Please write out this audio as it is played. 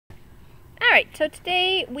Alright, so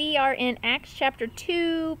today we are in Acts chapter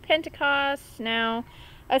 2, Pentecost. Now,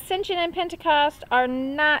 Ascension and Pentecost are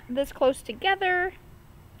not this close together,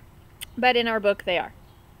 but in our book they are.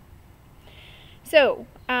 So,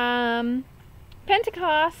 Pentecost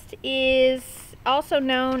is also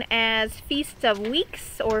known as Feast of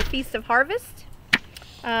Weeks or Feast of Harvest.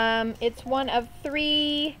 It's one of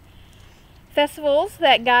 3 festivals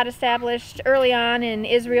that God established early on in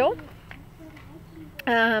Israel.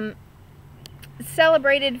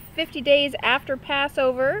 Celebrated 50 days after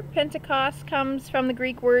Passover. Pentecost comes from the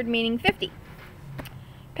Greek word meaning 50.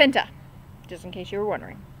 Penta, just in case you were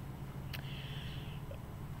wondering.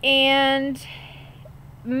 And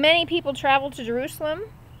many people traveled to Jerusalem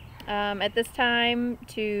at this time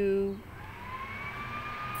to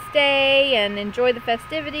stay and enjoy the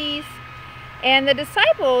festivities. And the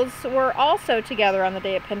disciples were also together on the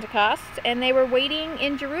day of Pentecost, and they were waiting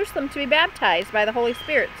in Jerusalem to be baptized by the Holy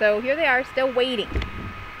Spirit. So here they are, still waiting.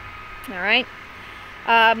 All right.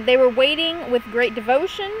 They were waiting with great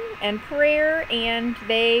devotion and prayer, and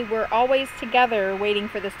they were always together waiting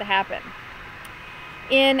for this to happen.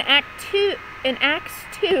 In Acts 2,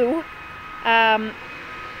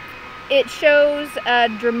 it shows a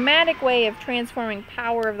dramatic way of transforming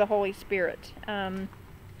power of the Holy Spirit.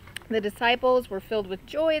 The disciples were filled with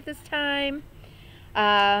joy at this time.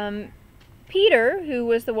 Peter, who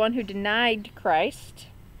was the one who denied Christ,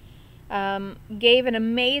 gave an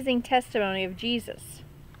amazing testimony of Jesus.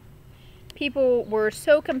 People were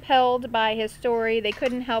so compelled by his story, they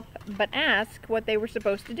couldn't help but ask what they were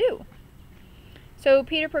supposed to do. So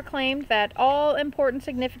Peter proclaimed that all-important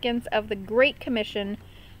significance of the Great Commission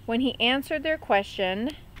when he answered their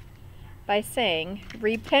question by saying,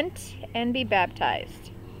 "Repent and be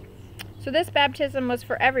baptized." So this baptism was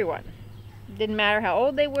for everyone. Didn't matter how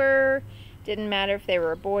old they were, didn't matter if they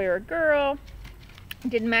were a boy or a girl,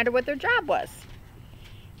 didn't matter what their job was.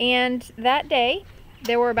 And that day,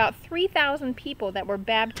 there were about 3,000 people that were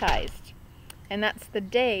baptized. And that's the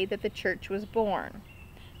day that the church was born.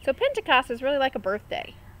 So Pentecost is really like a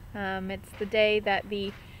birthday. It's the day that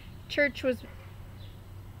the church was,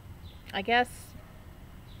 I guess,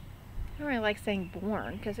 I don't really like saying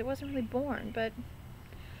born, because it wasn't really born, but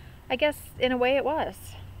I guess in a way it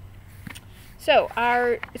was. So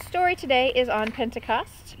our story today is on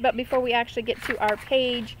Pentecost, but before we actually get to our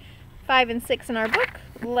page 5 and 6 in our book,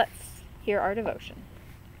 let's hear our devotion.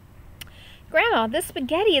 "Grandma, this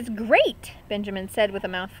spaghetti is great," Benjamin said with a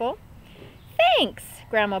mouthful. "Thanks,"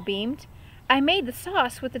 Grandma beamed. "I made the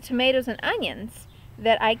sauce with the tomatoes and onions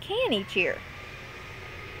that I can each year.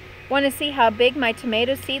 Want to see how big my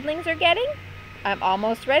tomato seedlings are getting? I'm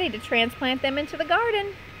almost ready to transplant them into the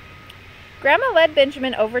garden." Grandma led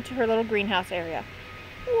Benjamin over to her little greenhouse area.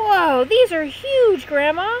 "Whoa, these are huge,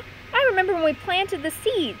 Grandma. I remember when we planted the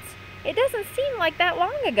seeds. It doesn't seem like that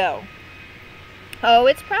long ago." "Oh,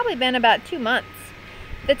 it's probably been about 2 months.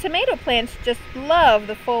 The tomato plants just love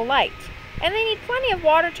the full light, and they need plenty of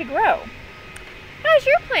water to grow. How's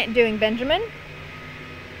your plant doing, Benjamin?"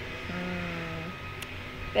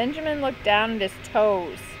 Benjamin looked down at his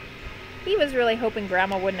toes. He was really hoping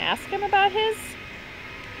Grandma wouldn't ask him about his.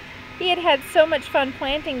 He had had so much fun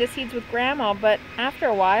planting the seeds with Grandma, but after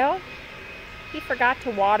a while, he forgot to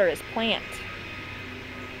water his plant.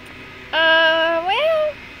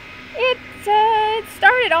 Well, it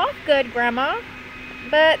started off good, Grandma,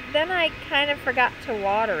 but then I kind of forgot to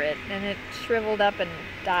water it, and it shriveled up and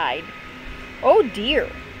died." "Oh dear.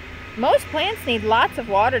 Most plants need lots of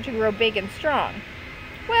water to grow big and strong.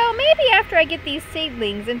 Well, maybe after I get these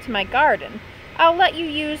seedlings into my garden, I'll let you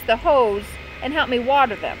use the hose and help me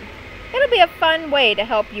water them. It'll be a fun way to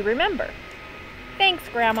help you remember." "Thanks,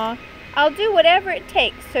 Grandma. I'll do whatever it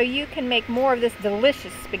takes so you can make more of this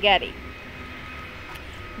delicious spaghetti."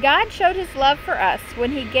 God showed his love for us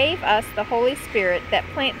when he gave us the Holy Spirit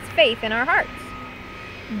that plants faith in our hearts.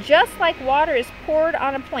 Just like water is poured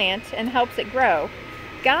on a plant and helps it grow,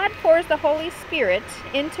 God pours the Holy Spirit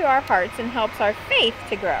into our hearts and helps our faith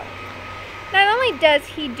to grow. Not only does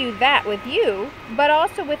he do that with you, but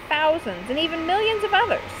also with thousands and even millions of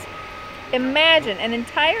others. Imagine an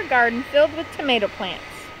entire garden filled with tomato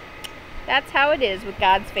plants. That's how it is with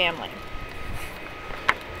God's family.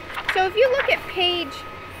 So if you look at page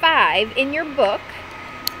 5 in your book,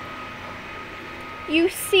 you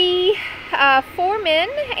see 4 men,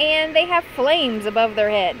 and they have flames above their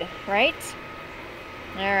head, right?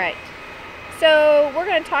 All right. So we're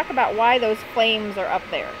going to talk about why those flames are up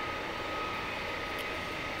there.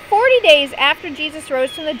 40 days after Jesus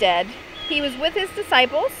rose from the dead, he was with his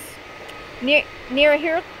disciples near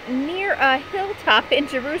a hilltop in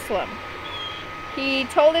Jerusalem. He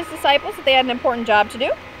told his disciples that they had an important job to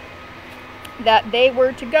do. that they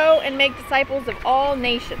were to go and make disciples of all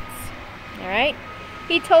nations. All right?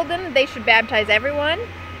 He told them that they should baptize everyone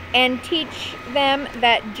and teach them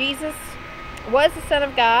that Jesus was the Son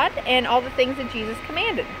of God and all the things that Jesus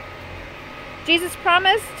commanded. Jesus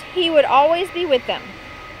promised he would always be with them.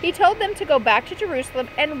 He told them to go back to Jerusalem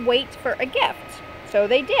and wait for a gift. So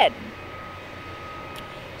they did.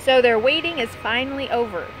 So their waiting is finally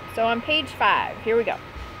over. So on page 5, here we go.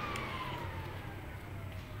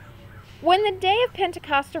 When the day of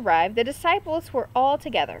Pentecost arrived, the disciples were all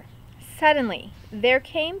together. Suddenly, there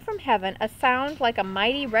came from heaven a sound like a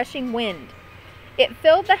mighty rushing wind. It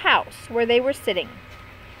filled the house where they were sitting.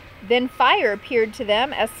 Then fire appeared to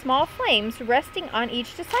them as small flames resting on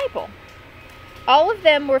each disciple. All of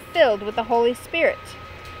them were filled with the Holy Spirit.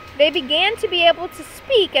 They began to be able to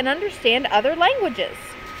speak and understand other languages.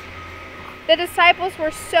 The disciples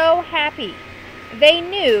were so happy. They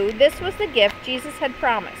knew this was the gift Jesus had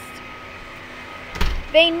promised.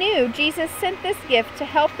 They knew Jesus sent this gift to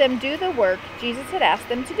help them do the work Jesus had asked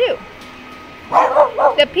them to do.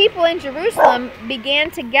 The people in Jerusalem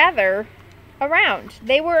began to gather around.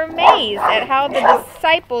 They were amazed at how the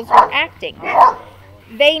disciples were acting.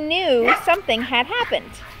 They knew something had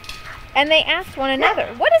happened. And they asked one another,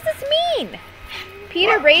 "What does this mean?"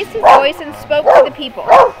 Peter raised his voice and spoke to the people.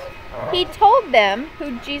 He told them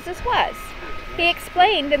who Jesus was. He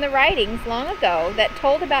explained in the writings long ago that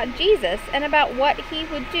told about Jesus and about what he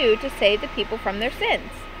would do to save the people from their sins.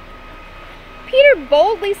 Peter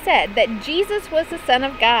boldly said that Jesus was the Son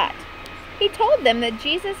of God. He told them that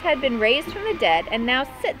Jesus had been raised from the dead and now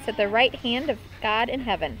sits at the right hand of God in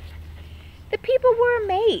heaven. The people were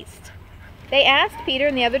amazed. They asked Peter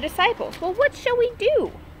and the other disciples, "Well, what shall we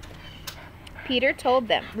do?" Peter told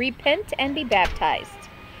them, "Repent and be baptized."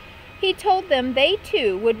 He told them they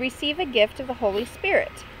too would receive a gift of the Holy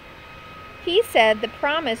Spirit. He said the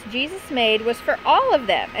promise Jesus made was for all of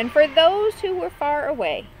them and for those who were far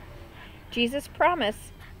away. Jesus'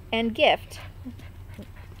 promise and gifts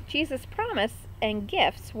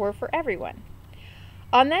were for everyone.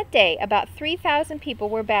 On that day, about 3,000 people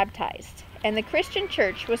were baptized, and the Christian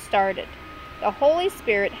church was started. The Holy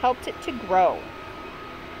Spirit helped it to grow.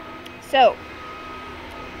 So,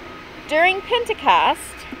 during Pentecost,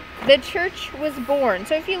 the church was born.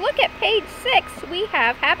 So if you look at page 6, we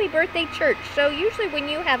have Happy Birthday Church. So usually when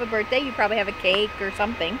you have a birthday, you probably have a cake or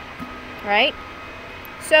something, right?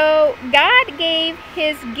 So God gave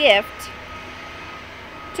his gift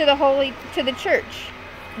to the church.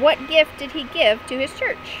 What gift did he give to his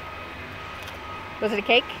church? Was it a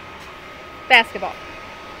cake? Basketball.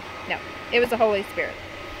 No, it was the Holy Spirit.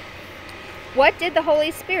 What did the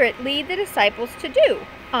Holy Spirit lead the disciples to do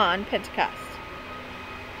on Pentecost?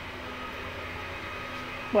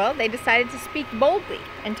 Well, they decided to speak boldly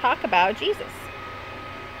and talk about Jesus.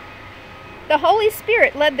 The Holy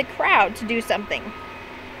Spirit led the crowd to do something.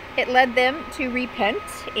 It led them to repent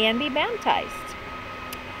and be baptized.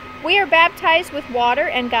 We are baptized with water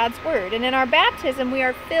and God's Word, and in our baptism we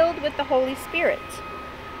are filled with the Holy Spirit.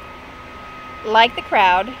 Like the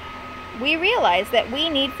crowd, we realize that we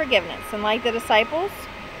need forgiveness, and like the disciples,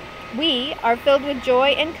 we are filled with joy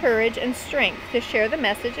and courage and strength to share the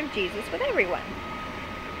message of Jesus with everyone.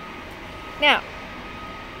 Now,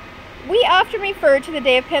 we often refer to the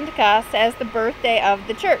day of Pentecost as the birthday of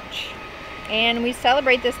the church. And we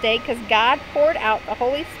celebrate this day because God poured out the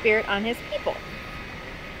Holy Spirit on his people.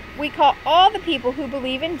 We call all the people who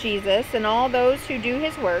believe in Jesus and all those who do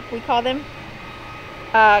his work, we call them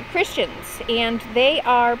Christians. And they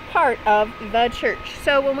are part of the church.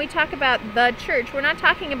 So when we talk about the church, we're not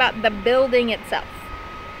talking about the building itself.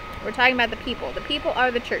 We're talking about the people. The people are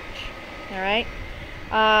the church. All right?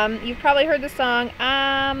 You've probably heard the song,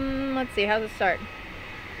 let's see, how's it start?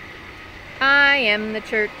 I am the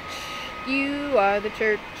church, you are the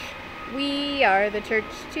church, we are the church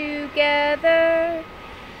together.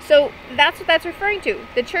 So that's what that's referring to.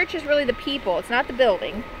 The church is really the people, it's not the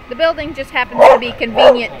building. The building just happens to be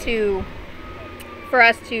convenient for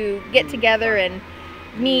us to get together and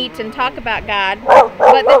meet and talk about God,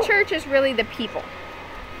 but the church is really the people.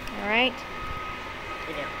 All right?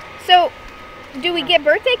 So, do we get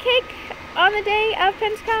birthday cake on the day of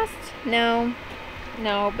Pentecost? No,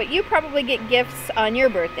 but you probably get gifts on your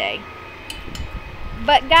birthday.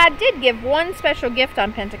 But God did give one special gift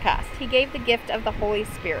on Pentecost. He gave the gift of the Holy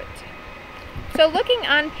Spirit. So looking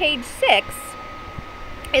on page 6,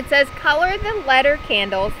 it says color the letter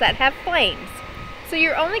candles that have flames. So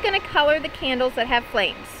you're only going to color the candles that have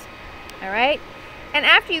flames. All right? And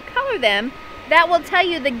after you color them, that will tell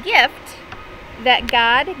you the gift that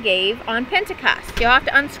God gave on Pentecost. You'll have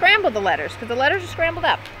to unscramble the letters because the letters are scrambled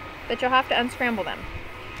up, but you'll have to unscramble them.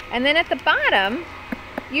 And then at the bottom,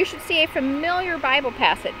 you should see a familiar Bible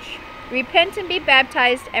passage. Repent and be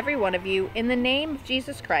baptized, every one of you, in the name of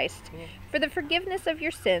Jesus Christ, for the forgiveness of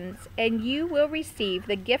your sins, and you will receive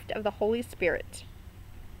the gift of the Holy Spirit.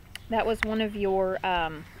 That was one of your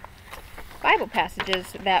Bible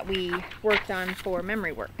passages that we worked on for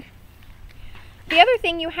memory work. The other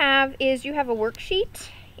thing you have is you have a worksheet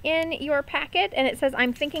in your packet, and it says,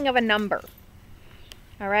 I'm thinking of a number.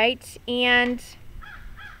 All right, and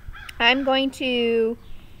I'm going to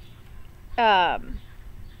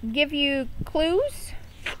give you clues,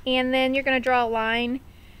 and then you're going to draw a line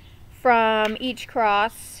from each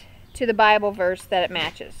cross to the Bible verse that it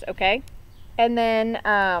matches, okay? And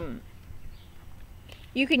then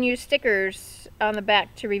you can use stickers on the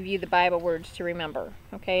back to review the Bible words to remember,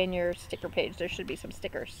 okay? In your sticker page, there should be some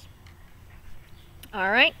stickers. All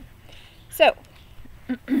right, so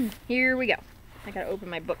here we go. I got to open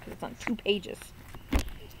my book because it's on 2 pages.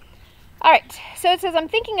 All right, so it says, I'm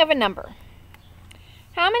thinking of a number.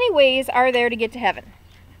 How many ways are there to get to heaven?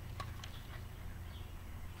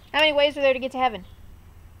 How many ways are there to get to heaven?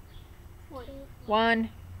 One.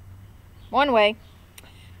 One way.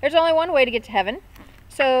 There's only one way to get to heaven.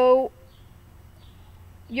 So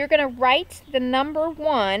you're going to write the number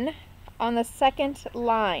 1 on the second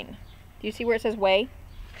line. Do you see where it says way?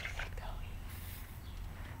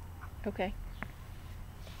 Okay.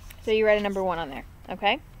 So you write a number 1 on there.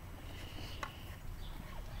 Okay.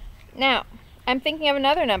 Now, I'm thinking of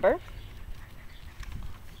another number.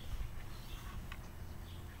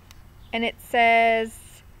 And it says,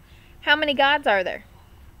 how many gods are there?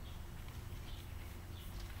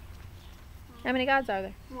 How many gods are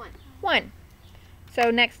there? 1. 1.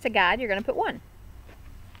 So next to God, you're going to put 1.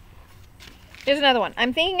 Here's another one.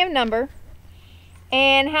 I'm thinking of a number.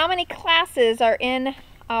 And how many classes are in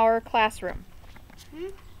our classroom?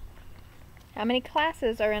 How many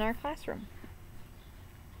classes are in our classroom?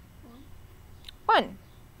 1.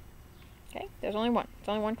 Okay, there's only 1. It's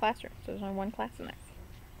only 1 classroom, so there's only 1 class in there.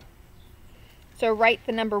 So write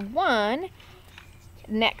the number 1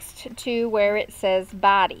 next to where it says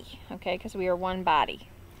body, okay, because we are one body.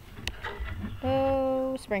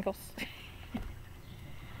 Oh, sprinkles.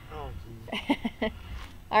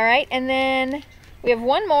 All right, and then we have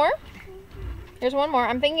one more. Here's one more.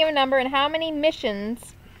 I'm thinking of a number, and how many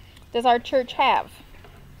missions does our church have?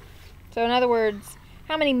 So in other words,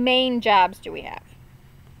 how many main jobs do we have?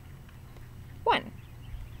 1.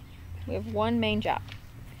 We have 1 main job.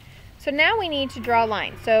 So now we need to draw a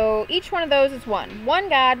line. So each one of those is 1. 1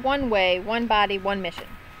 God, 1 way, 1 body, 1 mission.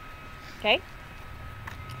 Okay?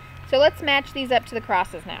 So let's match these up to the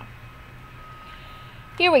crosses now.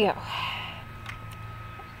 Here we go.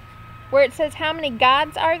 Where it says how many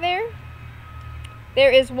gods are there?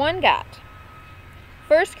 There is 1 God.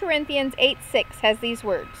 1 Corinthians 8:6 has these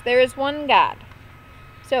words. There is 1 God.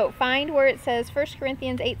 So find where it says 1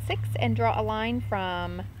 Corinthians 8:6 and draw a line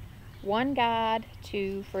from 1 God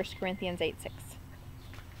to 1 Corinthians 8:6.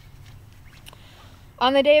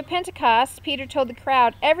 On the day of Pentecost, Peter told the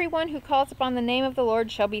crowd, everyone who calls upon the name of the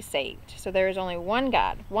Lord shall be saved. So there is only 1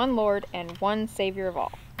 God, 1 Lord, and 1 Savior of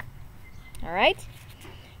all. All right?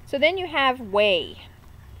 So then you have way.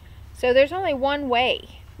 So there's only 1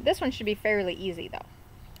 way. This one should be fairly easy, though.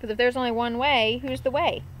 Because if there's only 1 way, who's the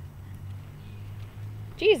way?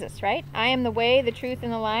 Jesus, right? I am the way, the truth,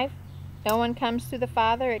 and the life. No one comes to the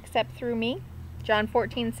Father except through me. John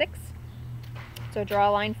 14:6. So draw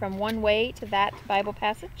a line from 1 way to that Bible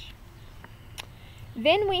passage.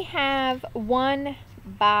 Then we have 1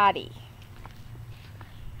 body.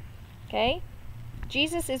 Okay?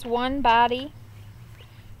 Jesus is 1 body.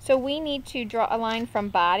 So we need to draw a line from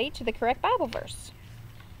body to the correct Bible verse.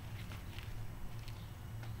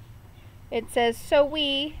 It says, so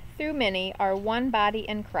we, through many, are 1 body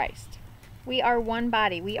in Christ. We are 1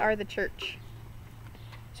 body. We are the church.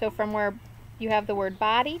 So from where you have the word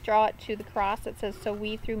body, draw it to the cross. It says, so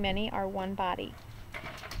we, through many, are 1 body.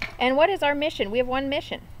 And what is our mission? We have 1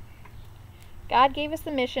 mission. God gave us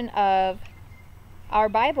the mission of our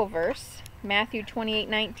Bible verse, Matthew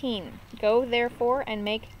 28:19. Go, therefore, and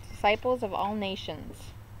make disciples of all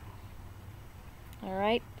nations. All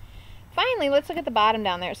right. Finally, let's look at the bottom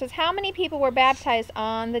down there. It says, how many people were baptized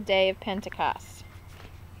on the day of Pentecost?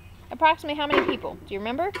 Approximately how many people? Do you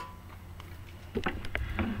remember?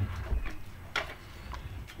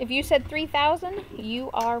 If you said 3,000, you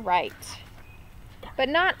are right. But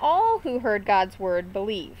not all who heard God's word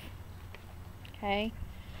believe. Okay?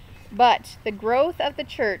 But the growth of the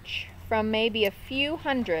church from maybe a few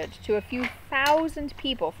hundred to a few thousand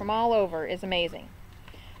people from all over is amazing.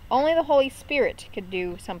 Only the Holy Spirit could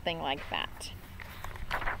do something like that.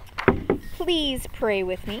 please pray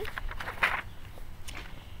with me.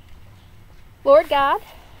 Lord God,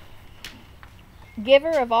 giver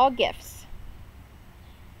of all gifts,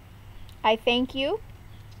 I thank you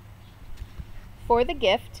for the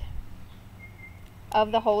gift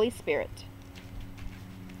of the Holy Spirit.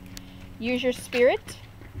 Use your Spirit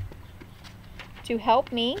to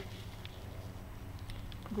help me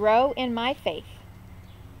grow in my faith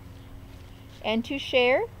and to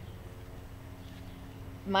share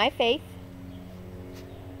my faith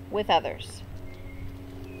with others.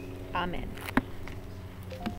 Amen.